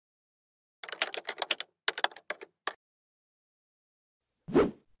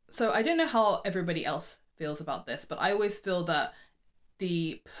So I don't know how everybody else feels about this, but I always feel that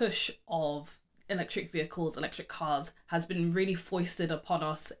the push of electric vehicles, electric cars, has been really foisted upon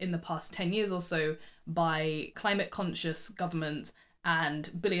us in the past 10 years or so by climate conscious governments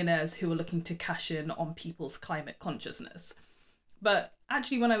and billionaires who are looking to cash in on people's climate consciousness. But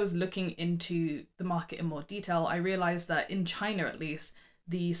actually, when I was looking into the market in more detail, I realized that in China, at least,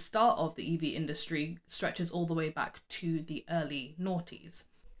 the start of the EV industry stretches all the way back to the early noughties.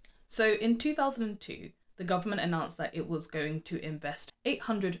 So in 2002, the government announced that it was going to invest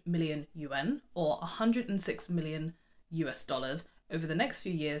 800 million yuan, or 106 million US dollars, over the next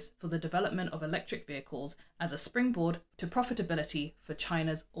few years for the development of electric vehicles as a springboard to profitability for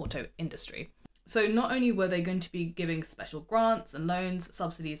China's auto industry. So not only were they going to be giving special grants and loans,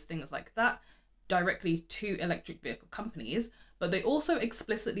 subsidies, things like that, directly to electric vehicle companies, but they also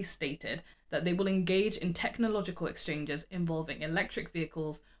explicitly stated that they will engage in technological exchanges involving electric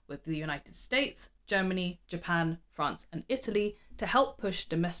vehicles with the United States, Germany, Japan, France, and Italy to help push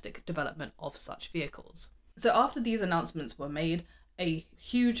domestic development of such vehicles. So after these announcements were made, a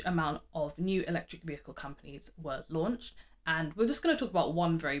huge amount of new electric vehicle companies were launched, and we're just going to talk about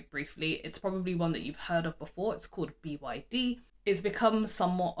one very briefly. It's probably one that you've heard of before. It's called BYD. It's become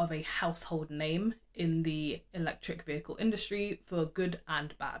somewhat of a household name in the electric vehicle industry for good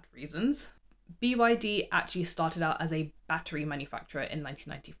and bad reasons. BYD actually started out as a battery manufacturer in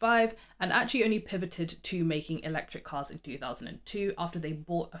 1995 and actually only pivoted to making electric cars in 2002 after they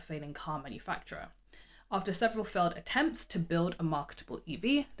bought a failing car manufacturer. After several failed attempts to build a marketable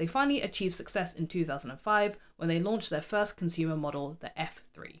EV, they finally achieved success in 2005 when they launched their first consumer model, the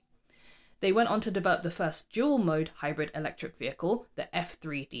F3. They went on to develop the first dual-mode hybrid electric vehicle, the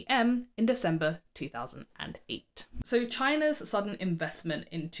F3DM, in December 2008. So China's sudden investment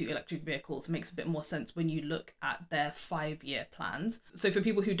into electric vehicles makes a bit more sense when you look at their 5-year plans. So for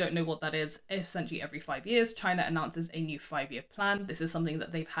people who don't know what that is, essentially every 5 years, China announces a new 5-year plan. This is something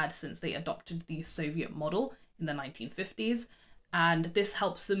that they've had since they adopted the Soviet model in the 1950s, and this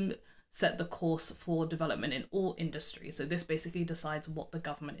helps them set the course for development in all industries. So this basically decides what the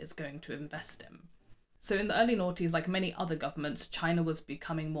government is going to invest in. So in the early noughties, like many other governments, China was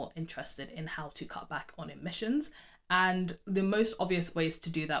becoming more interested in how to cut back on emissions. And the most obvious ways to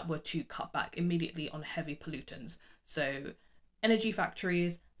do that were to cut back immediately on heavy pollutants. So energy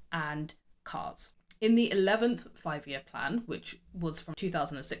factories and cars. In the 11th 5-year plan, which was from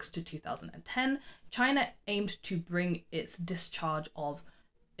 2006 to 2010, China aimed to bring its discharge of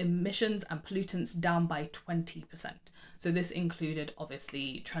emissions and pollutants down by 20%. So this included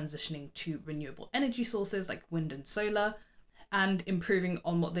obviously transitioning to renewable energy sources like wind and solar, and improving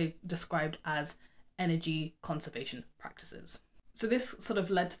on what they described as energy conservation practices. So this sort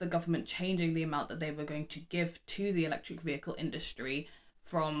of led to the government changing the amount that they were going to give to the electric vehicle industry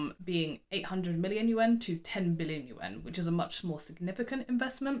from being 800 million yuan to 10 billion yuan, which is a much more significant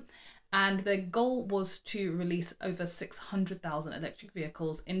investment. And their goal was to release over 600,000 electric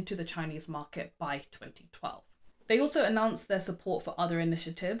vehicles into the Chinese market by 2012. They also announced their support for other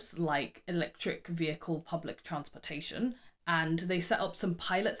initiatives like electric vehicle public transportation, and they set up some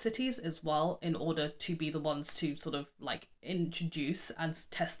pilot cities as well in order to be the ones to sort of like introduce and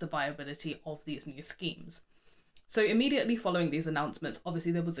test the viability of these new schemes. So immediately following these announcements,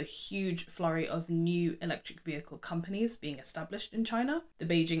 obviously there was a huge flurry of new electric vehicle companies being established in China. The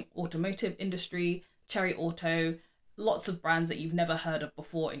Beijing automotive industry, Chery Auto, lots of brands that you've never heard of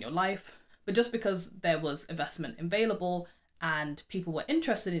before in your life. But just because there was investment available and people were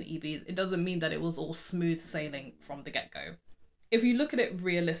interested in EVs, it doesn't mean that it was all smooth sailing from the get-go. If you look at it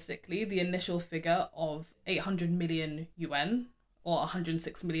realistically, the initial figure of 800 million yuan, or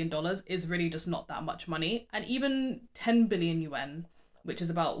 $106 million, is really just not that much money. And even 10 billion yuan, which is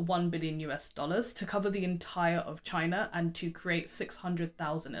about $1 billion US, to cover the entire of China and to create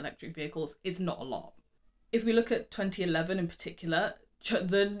 600,000 electric vehicles is not a lot. If we look at 2011 in particular,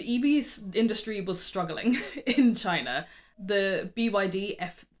 the EV industry was struggling in China. The BYD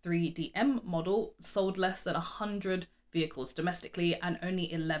F3DM model sold less than 100 vehicles domestically and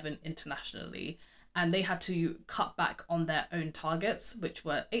only 11 internationally. And they had to cut back on their own targets, which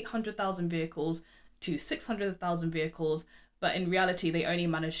were 800,000 vehicles to 600,000 vehicles, but in reality, they only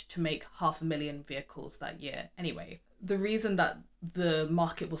managed to make 500,000 vehicles that year anyway. The reason that the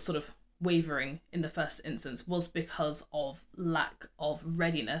market was sort of wavering in the first instance was because of lack of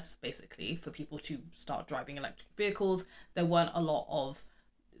readiness, basically, for people to start driving electric vehicles. There weren't a lot of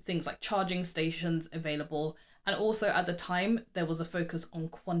things like charging stations available. And also at the time, there was a focus on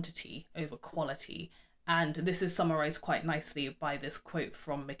quantity over quality. And this is summarized quite nicely by this quote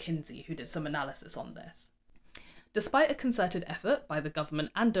from McKinsey, who did some analysis on this. Despite a concerted effort by the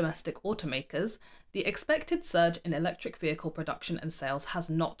government and domestic automakers, the expected surge in electric vehicle production and sales has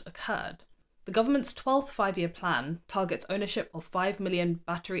not occurred. The government's 12th five-year plan targets ownership of 5 million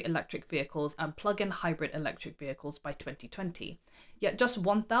battery electric vehicles and plug-in hybrid electric vehicles by 2020, yet just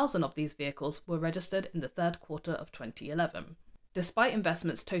 1,000 of these vehicles were registered in the third quarter of 2011. Despite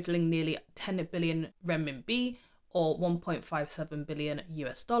investments totaling nearly 10 billion renminbi, or $1.57 billion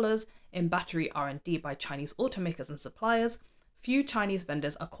in battery R&D by Chinese automakers and suppliers, few Chinese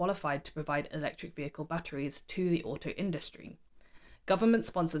vendors are qualified to provide electric vehicle batteries to the auto industry.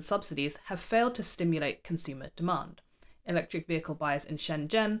 Government-sponsored subsidies have failed to stimulate consumer demand. Electric vehicle buyers in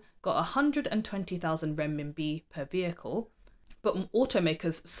Shenzhen got 120,000 renminbi per vehicle, but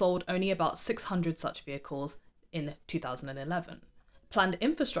automakers sold only about 600 such vehicles in 2011. Planned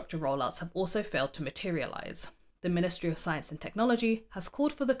infrastructure rollouts have also failed to materialize. The Ministry of Science and Technology has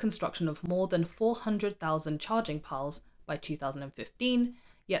called for the construction of more than 400,000 charging piles by 2015,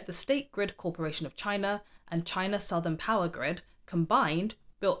 yet the State Grid Corporation of China and China Southern Power Grid combined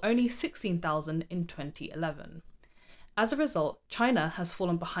built only 16,000 in 2011. As a result, China has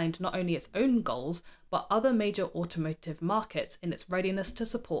fallen behind not only its own goals, but other major automotive markets in its readiness to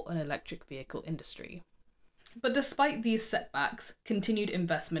support an electric vehicle industry. But despite these setbacks, continued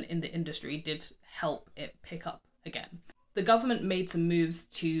investment in the industry did help it pick up again. The government made some moves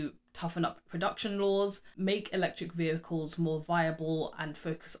to toughen up production laws, make electric vehicles more viable and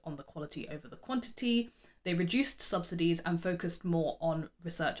focus on the quality over the quantity. They reduced subsidies and focused more on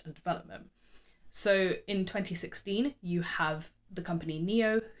research and development. So in 2016, you have the company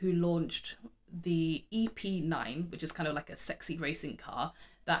NIO, who launched the EP9, which is kind of like a sexy racing car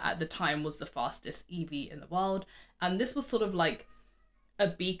that at the time was the fastest EV in the world. And this was sort of like a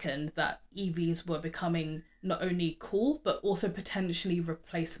beacon that EVs were becoming not only cool, but also potentially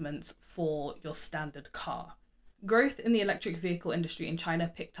replacements for your standard car. Growth in the electric vehicle industry in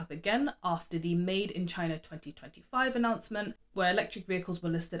China picked up again after the Made in China 2025 announcement, where electric vehicles were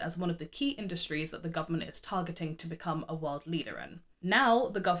listed as one of the key industries that the government is targeting to become a world leader in. Now,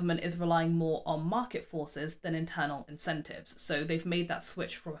 the government is relying more on market forces than internal incentives, so they've made that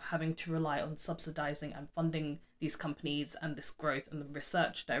switch from having to rely on subsidizing and funding these companies and this growth and the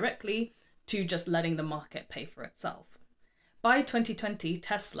research directly to just letting the market pay for itself. By 2020,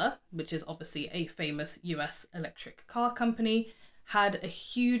 Tesla, which is obviously a famous US electric car company, had a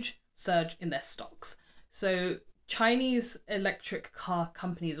huge surge in their stocks. So Chinese electric car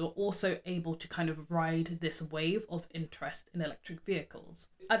companies were also able to kind of ride this wave of interest in electric vehicles.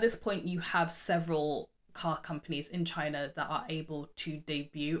 At this point, you have several car companies in China that are able to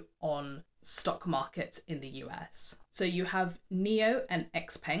debut on stock markets in the US. So you have NIO and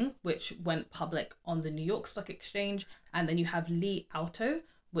XPeng, which went public on the New York Stock Exchange, and then you have Li Auto,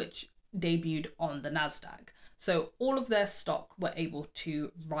 which debuted on the Nasdaq. So all of their stock were able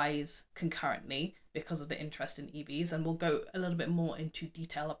to rise concurrently because of the interest in EVs, and we'll go a little bit more into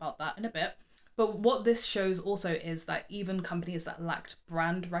detail about that in a bit. But what this shows also is that even companies that lacked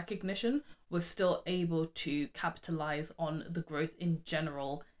brand recognition were still able to capitalize on the growth in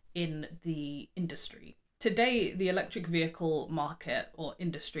general in the industry. Today, the electric vehicle market or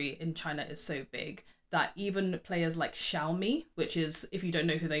industry in China is so big that even players like Xiaomi, which is, if you don't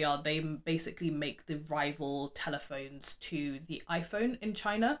know who they are, they basically make the rival telephones to the iPhone in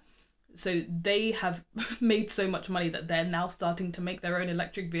China. So they have made so much money that they're now starting to make their own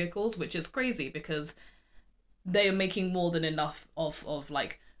electric vehicles, which is crazy because they are making more than enough of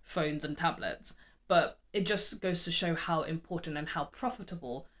like phones and tablets. But it just goes to show how important and how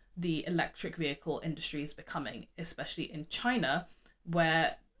profitable the electric vehicle industry is becoming, especially in China,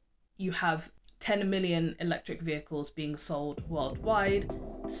 where you have 10 million electric vehicles being sold worldwide,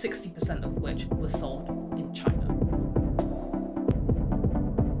 60% of which was sold in China.